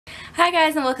Hi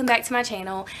guys, and welcome back to my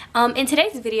channel. In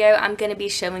today's video I'm going to be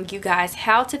showing you guys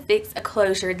how to fix a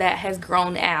closure that has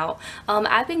grown out.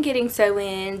 I've been getting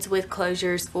sew-ins with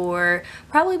closures for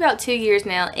probably about 2 years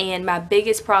now, and my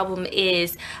biggest problem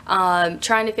is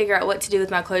trying to figure out what to do with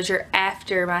my closure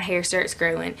after my hair starts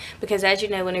growing, because as you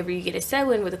know, whenever you get a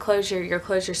sew-in with a closure, your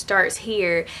closure starts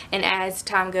here, and as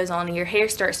time goes on and your hair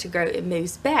starts to grow, it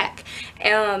moves back.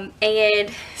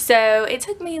 And so it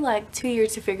took me like 2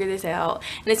 years to figure this out,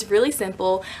 and it's really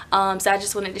simple. So I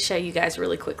just wanted to show you guys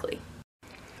really quickly.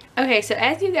 Okay, so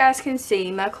as you guys can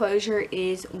see, my closure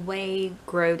is way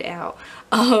growed out.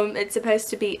 It's supposed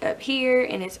to be up here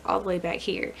and it's all the way back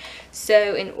here.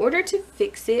 So in order to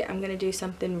fix it, I'm going to do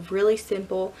something really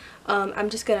simple. I'm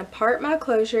just going to part my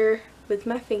closure with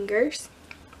my fingers.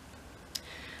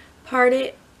 Part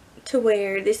it to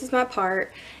where this is my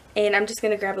part, and I'm just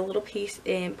going to grab a little piece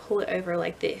and pull it over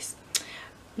like this.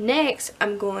 Next,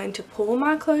 I'm going to pull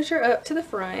my closure up to the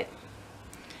front,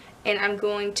 and I'm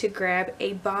going to grab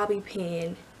a bobby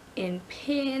pin and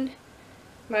pin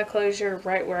my closure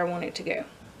right where I want it to go.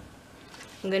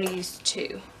 I'm going to use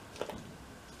 2.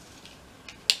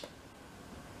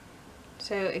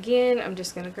 So again, I'm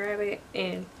just going to grab it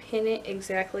and pin it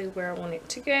exactly where I want it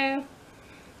to go,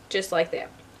 just like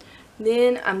that.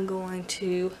 Then I'm going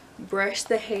to brush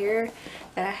the hair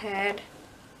that I had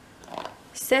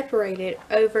separated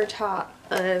over top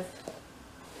of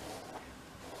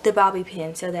the bobby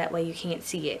pin, so that way you can't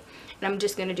see it. And I'm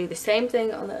just going to do the same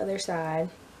thing on the other side.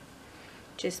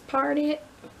 Just part it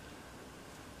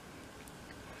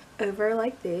over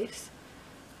like this,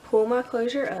 pull my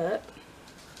closure up,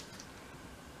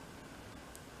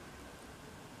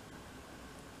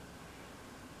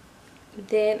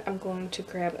 then I'm going to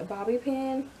grab a bobby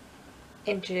pin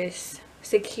and just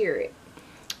secure it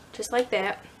just like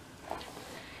that.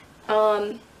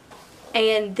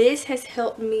 And this has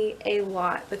helped me a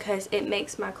lot because it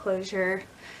makes my closure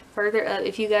further up.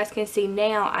 If you guys can see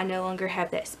now, I no longer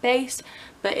have that space,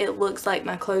 but it looks like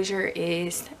my closure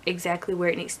is exactly where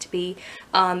it needs to be.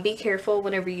 Be careful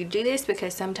whenever you do this,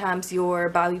 because sometimes your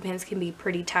bobby pins can be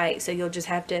pretty tight, so you'll just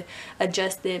have to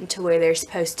adjust them to where they're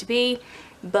supposed to be.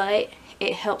 But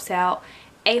it helps out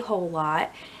a whole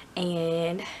lot,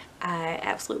 and I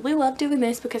absolutely love doing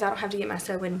this because I don't have to get my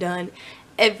sewing done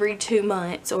every 2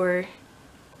 months or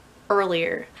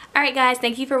earlier. Alright guys,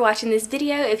 thank you for watching this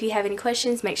video. If you have any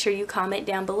questions, make sure you comment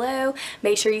down below.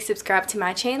 Make sure you subscribe to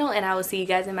my channel, and I will see you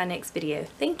guys in my next video.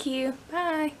 Thank you.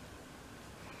 Bye.